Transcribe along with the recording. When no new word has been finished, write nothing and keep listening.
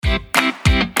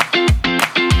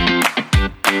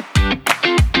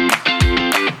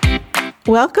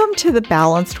Welcome to the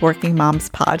Balanced Working Moms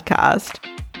podcast.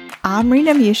 I'm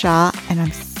Rena Musha, and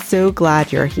I'm so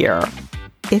glad you're here.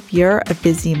 If you're a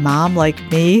busy mom like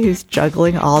me who's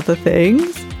juggling all the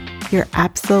things, you're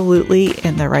absolutely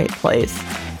in the right place.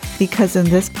 Because in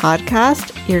this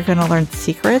podcast, you're going to learn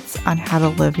secrets on how to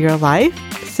live your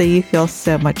life so you feel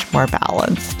so much more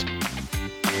balanced.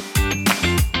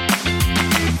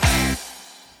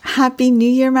 Happy New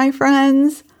Year, my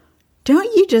friends.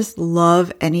 Don't you just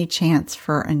love any chance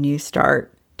for a new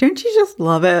start? Don't you just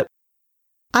love it?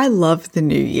 I love the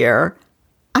new year.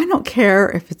 I don't care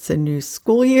if it's a new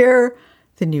school year,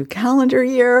 the new calendar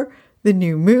year, the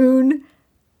new moon,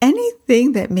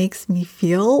 anything that makes me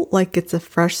feel like it's a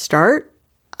fresh start.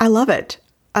 I love it.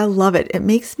 I love it. It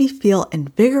makes me feel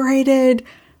invigorated,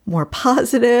 more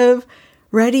positive,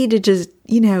 ready to just,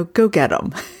 go get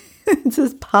them. It's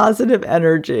this positive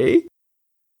energy.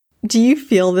 Do you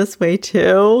feel this way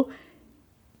too?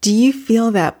 Do you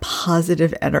feel that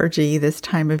positive energy this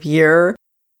time of year?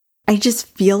 I just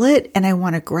feel it and I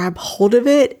want to grab hold of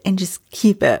it and just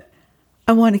keep it.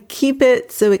 I want to keep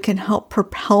it so it can help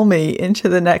propel me into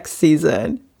the next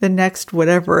season, the next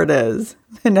whatever it is,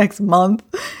 the next month,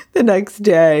 the next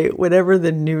day, whatever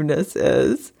the newness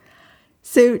is.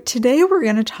 So today we're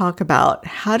going to talk about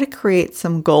how to create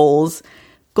some goals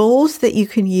that you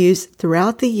can use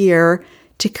throughout the year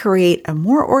to create a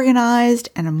more organized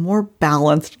and a more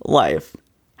balanced life.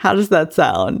 How does that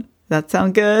sound? That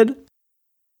sound good?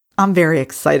 I'm very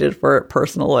excited for it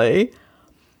personally.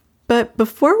 But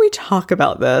before we talk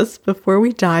about this, before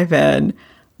we dive in,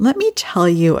 let me tell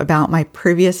you about my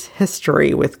previous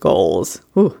history with goals.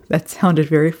 Ooh, that sounded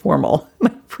very formal.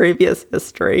 My previous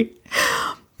history.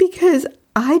 Because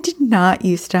I did not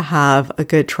used to have a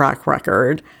good track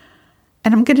record.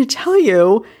 And I'm going to tell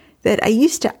you that I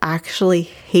used to actually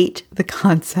hate the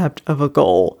concept of a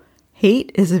goal.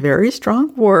 Hate is a very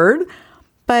strong word,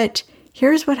 but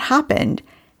here's what happened.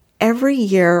 Every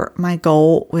year, my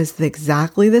goal was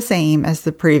exactly the same as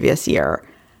the previous year.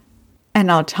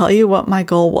 And I'll tell you what my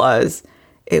goal was.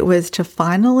 It was to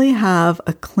finally have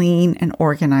a clean and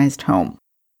organized home.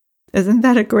 Isn't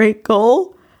that a great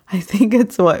goal? I think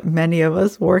it's what many of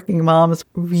us working moms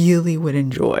really would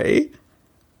enjoy.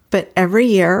 But every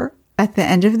year, at the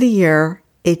end of the year,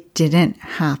 it didn't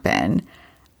happen.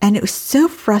 And it was so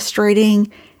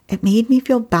frustrating. It made me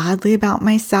feel badly about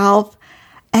myself.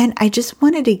 And I just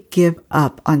wanted to give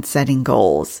up on setting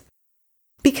goals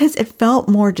because it felt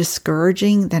more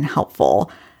discouraging than helpful.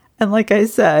 And like I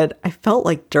said, I felt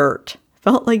like dirt.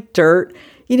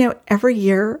 Every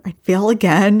year I'd fail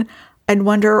again. I'd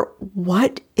wonder,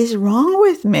 what is wrong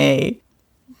with me?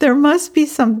 There must be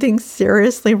something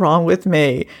seriously wrong with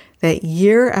me that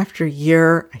year after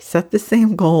year, I set the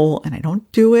same goal and I don't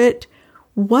do it.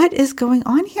 What is going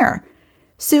on here?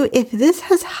 So if this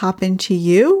has happened to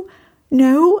you,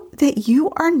 know that you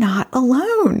are not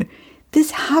alone. This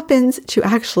happens to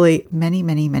actually many,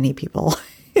 many, many people.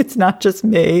 It's not just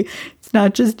me. It's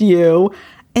not just you.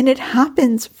 And it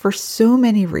happens for so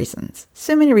many reasons.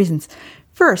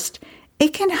 First,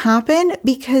 it can happen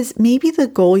because maybe the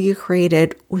goal you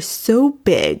created was so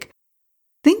big.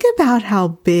 Think about how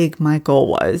big my goal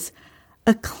was.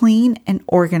 A clean and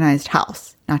organized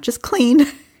house. Not just clean,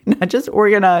 not just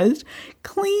organized.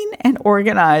 Clean and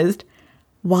organized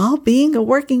while being a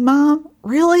working mom.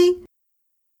 Really?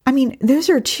 I mean,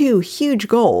 those are two huge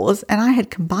goals, and I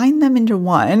had combined them into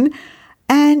one.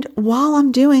 And while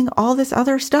I'm doing all this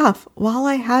other stuff, while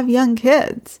I have young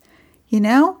kids,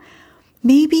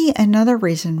 maybe another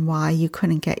reason why you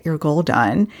couldn't get your goal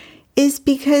done is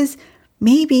because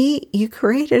maybe you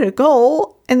created a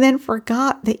goal and then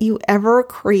forgot that you ever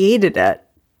created it.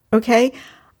 Okay?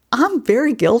 I'm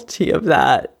very guilty of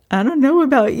that. I don't know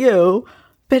about you,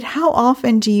 but how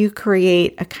often do you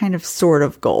create a kind of sort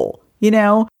of goal?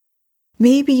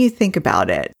 Maybe you think about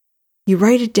it. You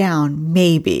write it down,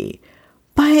 maybe,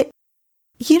 but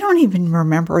you don't even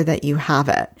remember that you have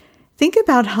it. Think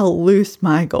about how loose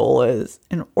my goal is.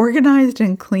 An organized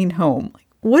and clean home.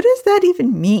 What does that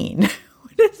even mean?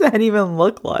 What does that even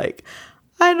look like?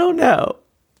 I don't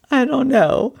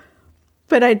know.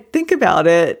 But I'd think about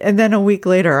it and then a week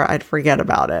later I'd forget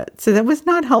about it. So that was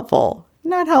not helpful.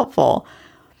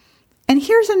 And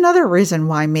here's another reason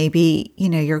why maybe,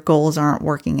 your goals aren't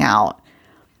working out.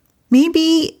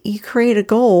 Maybe you create a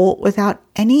goal without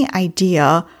any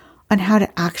idea on how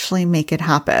to actually make it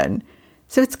happen.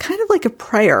 So it's kind of like a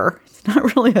prayer. It's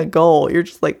not really a goal. You're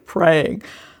just like praying,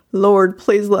 Lord,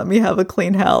 please let me have a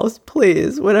clean house.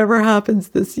 Please, whatever happens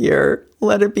this year,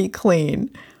 let it be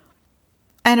clean.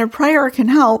 And a prayer can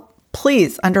help.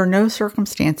 Please, under no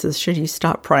circumstances should you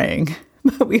stop praying.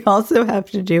 but we also have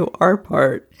to do our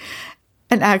part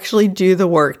and actually do the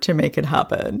work to make it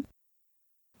happen.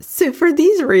 So for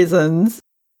these reasons,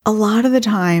 a lot of the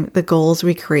time, the goals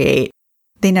we create,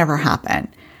 they never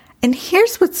happen. And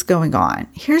here's what's going on.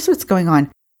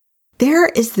 There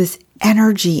is this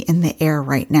energy in the air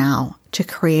right now to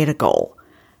create a goal,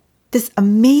 this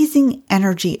amazing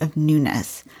energy of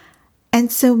newness.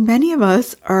 And so many of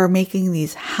us are making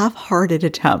these half-hearted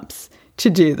attempts to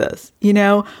do this.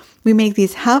 We make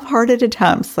these half-hearted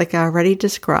attempts, like I already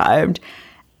described,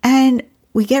 and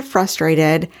we get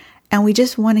frustrated and we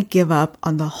just want to give up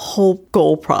on the whole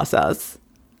goal process.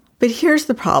 But here's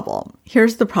the problem.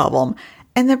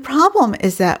 And the problem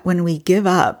is that when we give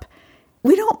up,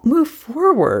 we don't move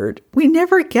forward. We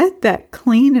never get that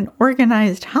clean and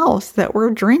organized house that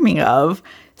we're dreaming of.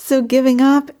 So giving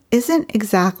up isn't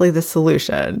exactly the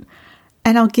solution.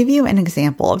 And I'll give you an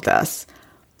example of this.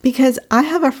 Because I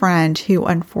have a friend who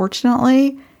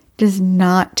unfortunately does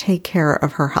not take care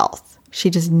of her health. She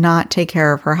does not take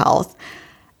care of her health.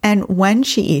 And when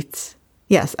she eats,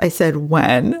 yes, I said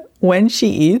when she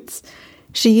eats,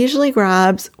 she usually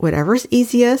grabs whatever's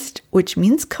easiest, which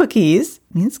means cookies.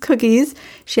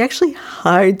 She actually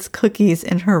hides cookies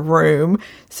in her room,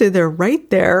 so they're right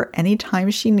there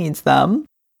anytime she needs them.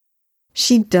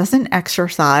 She doesn't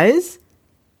exercise.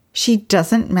 She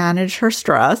doesn't manage her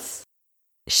stress.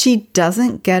 She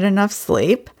doesn't get enough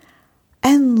sleep,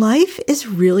 and life is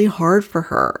really hard for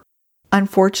her,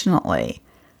 unfortunately.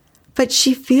 But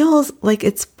she feels like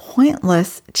it's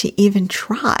pointless to even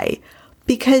try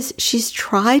because she's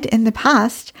tried in the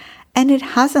past and it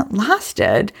hasn't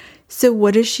lasted. So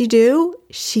what does she do?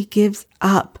 She gives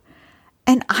up.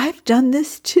 And I've done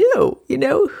this too.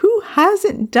 Who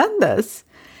hasn't done this?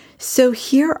 So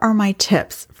here are my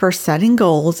tips for setting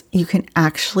goals you can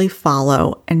actually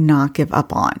follow and not give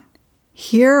up on.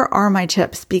 Here are my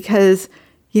tips because,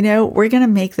 we're going to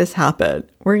make this happen.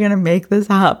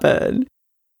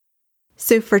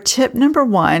 So for tip number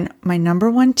 1, my number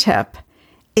 1 tip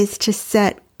is to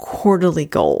set quarterly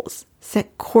goals.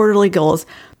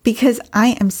 Because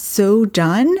I am so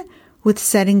done with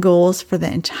setting goals for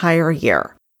the entire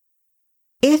year.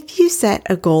 If you set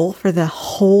a goal for the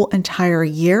whole entire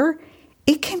year,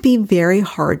 it can be very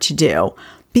hard to do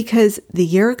because the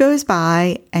year goes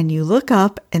by and you look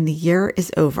up and the year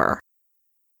is over.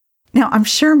 Now, I'm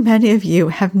sure many of you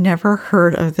have never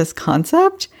heard of this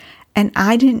concept, and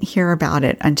I didn't hear about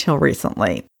it until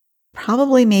recently.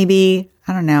 Probably maybe,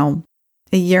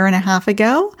 a year and a half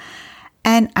ago.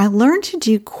 And I learned to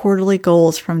do quarterly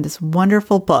goals from this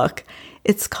wonderful book.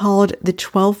 It's called The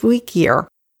 12-Week Year.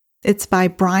 It's by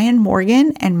Brian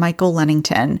Morgan and Michael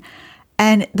Lennington.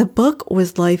 And the book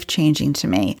was life-changing to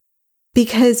me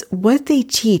because what they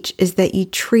teach is that you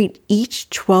treat each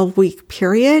 12-week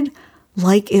period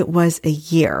like it was a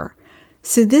year.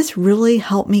 So this really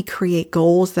helped me create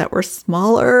goals that were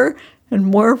smaller and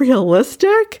more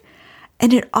realistic.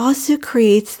 And it also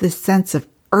creates this sense of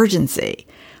urgency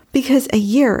because a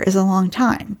year is a long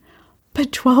time,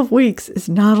 but 12 weeks is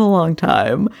not a long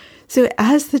time. So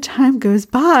as the time goes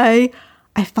by,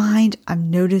 I find I'm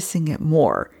noticing it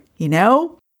more,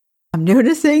 I'm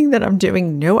noticing that I'm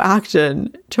doing no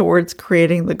action towards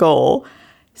creating the goal.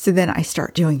 So then I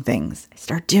start doing things.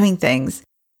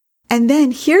 And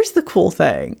then here's the cool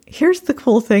thing.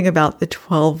 About the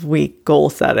 12-week goal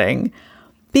setting.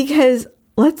 Because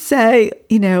let's say,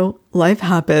 life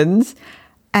happens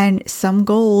and some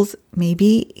goals,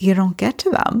 maybe you don't get to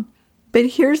them. But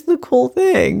here's the cool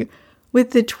thing.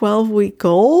 With the 12-week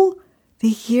goal,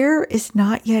 the year is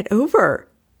not yet over.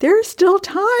 There's still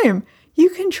time. You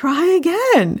can try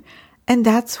again. And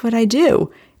that's what I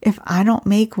do. If I don't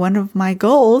make one of my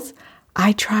goals,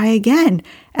 I try again.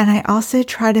 And I also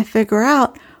try to figure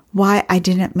out why I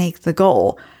didn't make the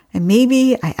goal. And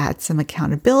maybe I add some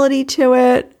accountability to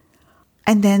it.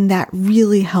 And then that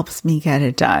really helps me get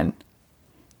it done.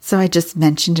 So I just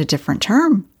mentioned a different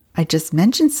term. I just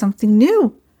mentioned something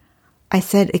new. I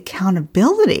said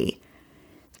accountability.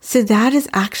 So that is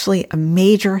actually a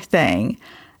major thing.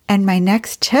 And my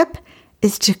next tip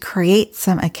is to create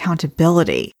some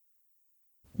accountability.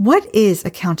 What is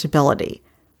accountability?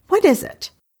 What is it?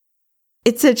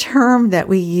 It's a term that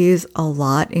we use a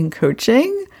lot in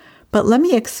coaching, but let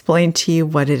me explain to you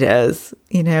what it is.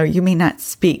 You may not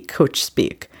speak coach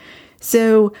speak.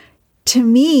 So to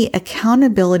me,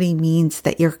 accountability means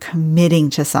that you're committing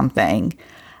to something.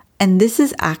 And this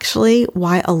is actually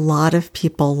why a lot of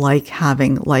people like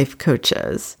having life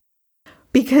coaches,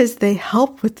 because they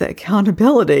help with the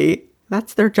accountability.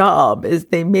 That's their job, is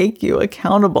they make you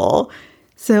accountable.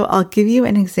 So I'll give you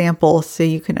an example so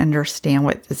you can understand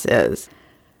what this is.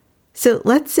 So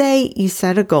let's say you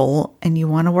set a goal and you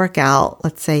want to work out,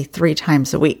 let's say 3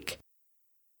 times a week.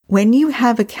 When you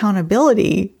have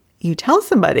accountability, you tell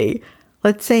somebody,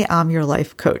 let's say I'm your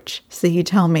life coach. So you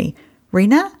tell me,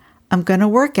 Rena, I'm going to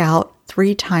work out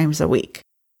 3 times a week.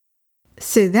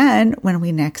 So then when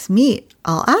we next meet,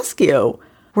 I'll ask you,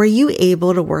 were you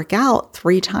able to work out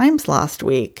 3 times last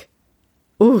week?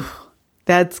 Ooh,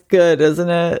 that's good, isn't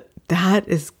it? That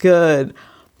is good.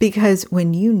 Because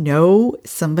when you know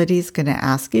somebody's going to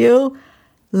ask you,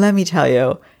 let me tell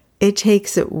you, it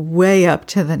takes it way up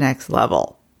to the next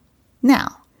level.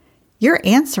 Now, your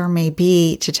answer may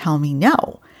be to tell me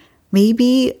no.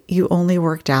 Maybe you only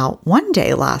worked out 1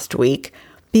 day last week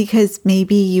because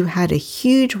maybe you had a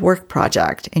huge work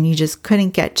project and you just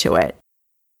couldn't get to it.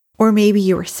 Or maybe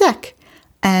you were sick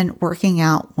and working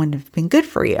out wouldn't have been good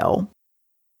for you.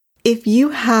 If you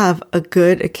have a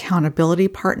good accountability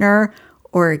partner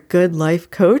or a good life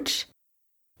coach,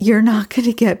 you're not going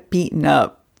to get beaten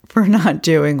up for not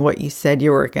doing what you said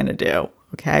you were going to do.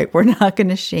 Okay? We're not going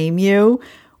to shame you.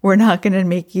 We're not going to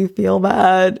make you feel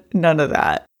bad. None of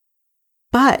that.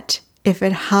 But if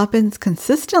it happens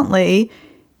consistently,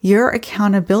 your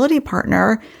accountability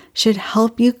partner should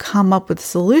help you come up with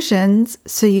solutions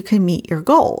so you can meet your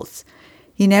goals.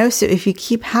 So if you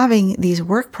keep having these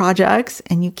work projects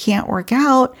and you can't work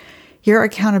out, your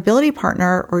accountability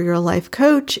partner or your life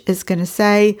coach is going to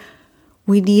say,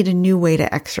 we need a new way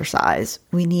to exercise.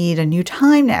 We need a new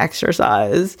time to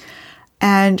exercise.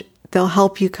 And they'll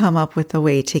help you come up with a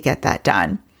way to get that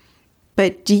done.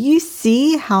 But do you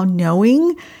see how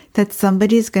knowing that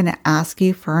somebody's going to ask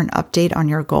you for an update on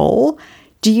your goal,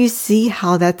 do you see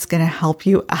how that's going to help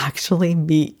you actually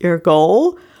meet your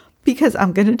goal? Because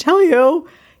I'm going to tell you,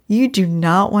 you do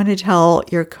not want to tell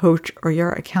your coach or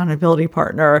your accountability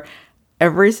partner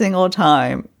every single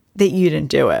time that you didn't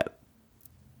do it.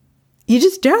 You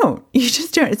just don't.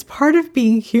 It's part of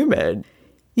being human.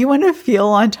 You want to feel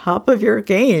on top of your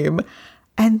game.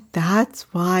 And that's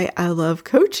why I love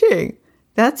coaching.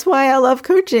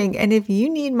 And if you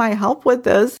need my help with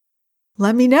this,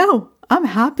 let me know. I'm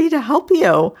happy to help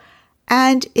you.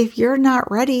 And if you're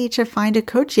not ready to find a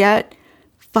coach yet,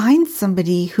 find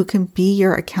somebody who can be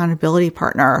your accountability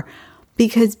partner.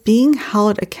 Because being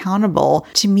held accountable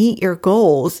to meet your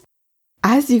goals,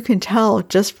 as you can tell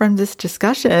just from this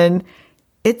discussion,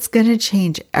 it's going to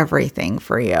change everything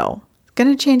for you. It's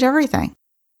going to change everything.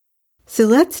 So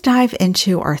let's dive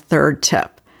into our third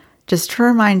tip. Just to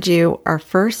remind you, our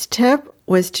first tip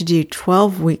was to do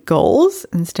 12-week goals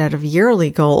instead of yearly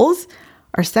goals.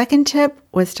 Our second tip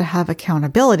was to have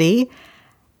accountability.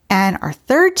 And our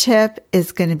third tip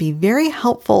is going to be very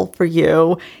helpful for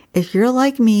you if you're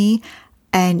like me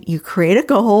and you create a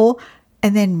goal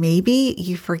and then maybe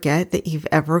you forget that you've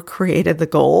ever created the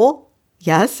goal.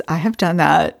 Yes, I have done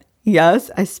that.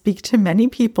 Yes, I speak to many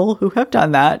people who have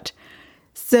done that.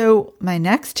 So my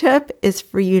next tip is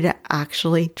for you to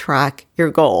actually track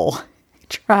your goal.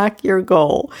 Track your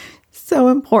goal. So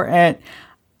important.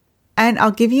 And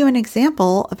I'll give you an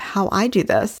example of how I do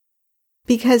this.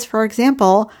 Because, for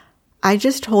example, I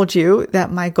just told you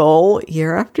that my goal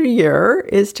year after year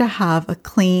is to have a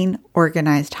clean,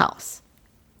 organized house.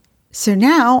 So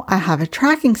now I have a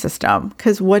tracking system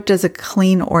because what does a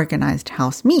clean, organized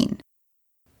house mean?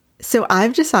 So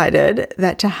I've decided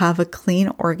that to have a clean,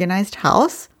 organized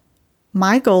house,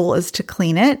 my goal is to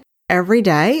clean it every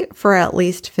day for at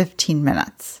least 15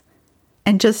 minutes.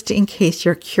 And just in case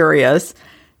you're curious,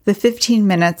 the 15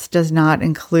 minutes does not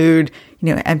include,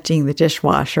 emptying the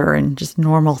dishwasher and just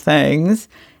normal things.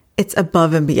 It's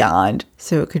above and beyond.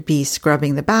 So it could be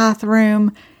scrubbing the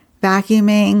bathroom,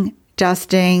 vacuuming,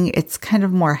 dusting. It's kind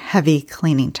of more heavy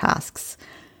cleaning tasks.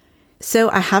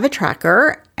 So I have a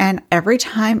tracker, and every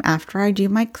time after I do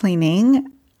my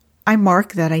cleaning, I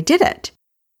mark that I did it.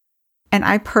 And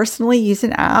I personally use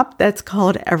an app that's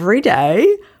called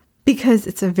Everyday because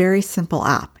it's a very simple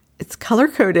app. It's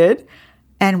color-coded.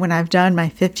 And when I've done my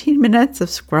 15 minutes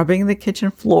of scrubbing the kitchen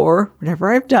floor,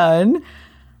 whatever I've done,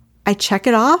 I check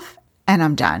it off and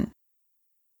I'm done.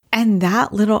 And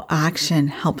that little action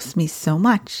helps me so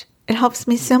much. It helps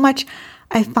me so much.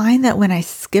 I find that when I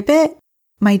skip it,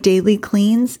 my daily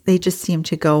cleans, they just seem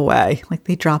to go away. Like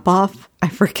they drop off. I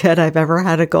forget I've ever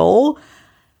had a goal.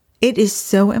 It is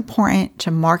so important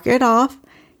to mark it off,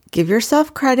 give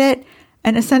yourself credit,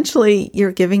 and essentially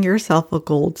you're giving yourself a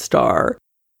gold star.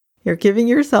 You're giving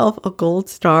yourself a gold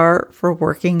star for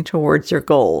working towards your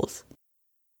goals.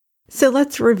 So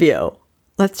let's review.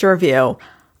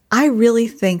 I really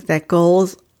think that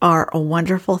goals are a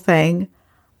wonderful thing.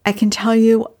 I can tell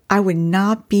you, I would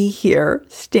not be here,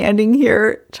 standing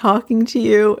here, talking to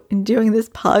you and doing this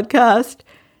podcast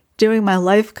doing my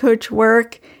life coach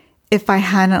work if I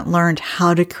hadn't learned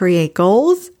how to create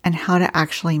goals and how to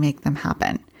actually make them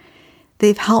happen.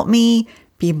 They've helped me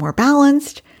be more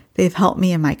balanced. They've helped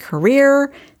me in my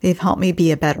career. They've helped me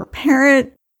be a better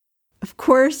parent. Of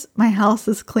course, my house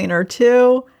is cleaner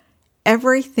too.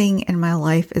 Everything in my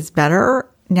life is better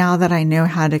now that I know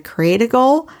how to create a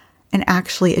goal and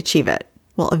actually achieve it.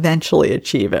 Well, eventually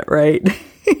achieve it, right?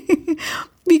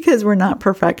 Because we're not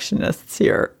perfectionists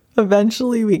here.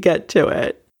 Eventually we get to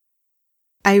it.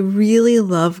 I really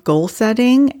love goal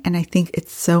setting, and I think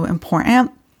it's so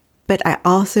important, but I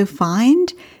also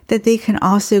find that they can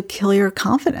also kill your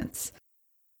confidence.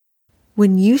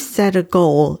 When you set a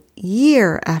goal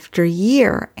year after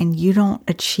year and you don't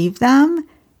achieve them,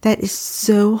 that is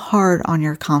so hard on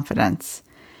your confidence.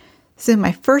 So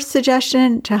my first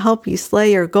suggestion to help you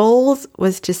slay your goals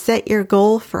was to set your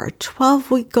goal for a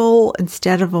 12-week goal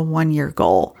instead of a 1-year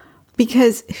goal.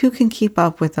 Because who can keep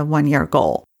up with a 1-year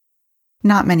goal?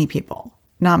 Not many people.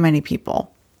 Not many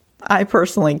people. I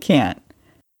personally can't.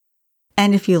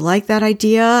 And if you like that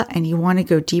idea and you want to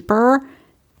go deeper,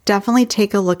 definitely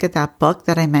take a look at that book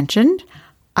that I mentioned.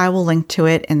 I will link to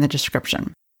it in the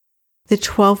description. The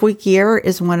 12-Week Year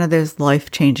is one of those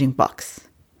life-changing books.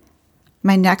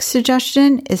 My next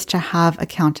suggestion is to have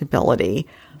accountability,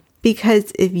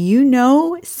 because if you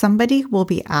know somebody will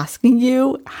be asking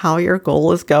you how your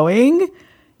goal is going,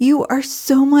 you are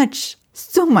so much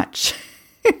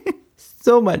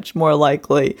more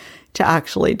likely to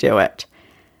actually do it.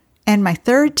 And my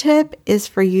third tip is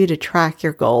for you to track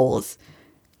your goals.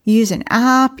 Use an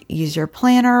app, use your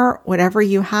planner, whatever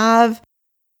you have.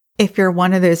 If you're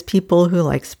one of those people who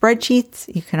like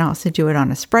spreadsheets, you can also do it on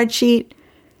a spreadsheet.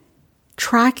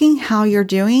 Tracking how you're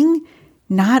doing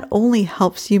not only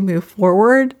helps you move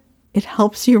forward, it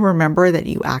helps you remember that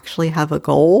you actually have a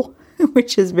goal,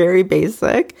 which is very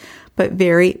basic, but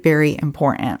very, very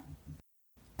important.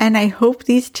 And I hope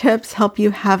these tips help you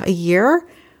have a year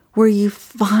where you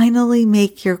finally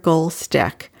make your goal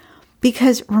stick.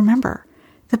 Because remember,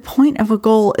 the point of a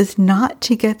goal is not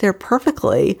to get there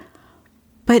perfectly,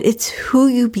 but it's who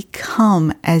you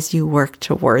become as you work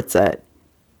towards it.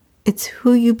 It's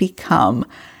who you become.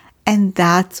 And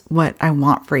that's what I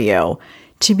want for you,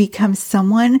 to become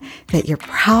someone that you're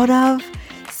proud of,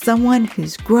 someone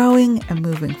who's growing and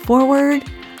moving forward.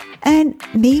 And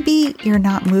maybe you're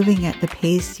not moving at the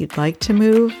pace you'd like to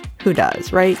move. Who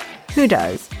does, right? Who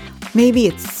does? Maybe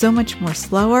it's so much more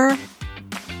slower.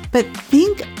 But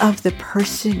think of the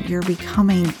person you're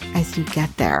becoming as you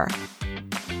get there.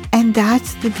 And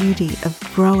that's the beauty of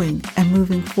growing and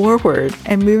moving forward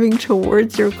and moving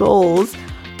towards your goals,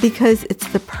 because it's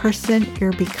the person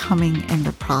you're becoming in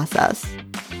the process.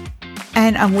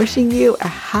 And I'm wishing you a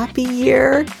happy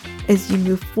year as you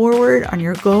move forward on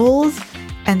your goals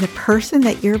and the person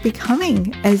that you're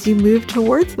becoming as you move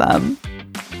towards them.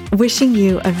 Wishing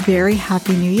you a very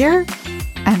happy new year,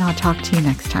 and I'll talk to you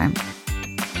next time.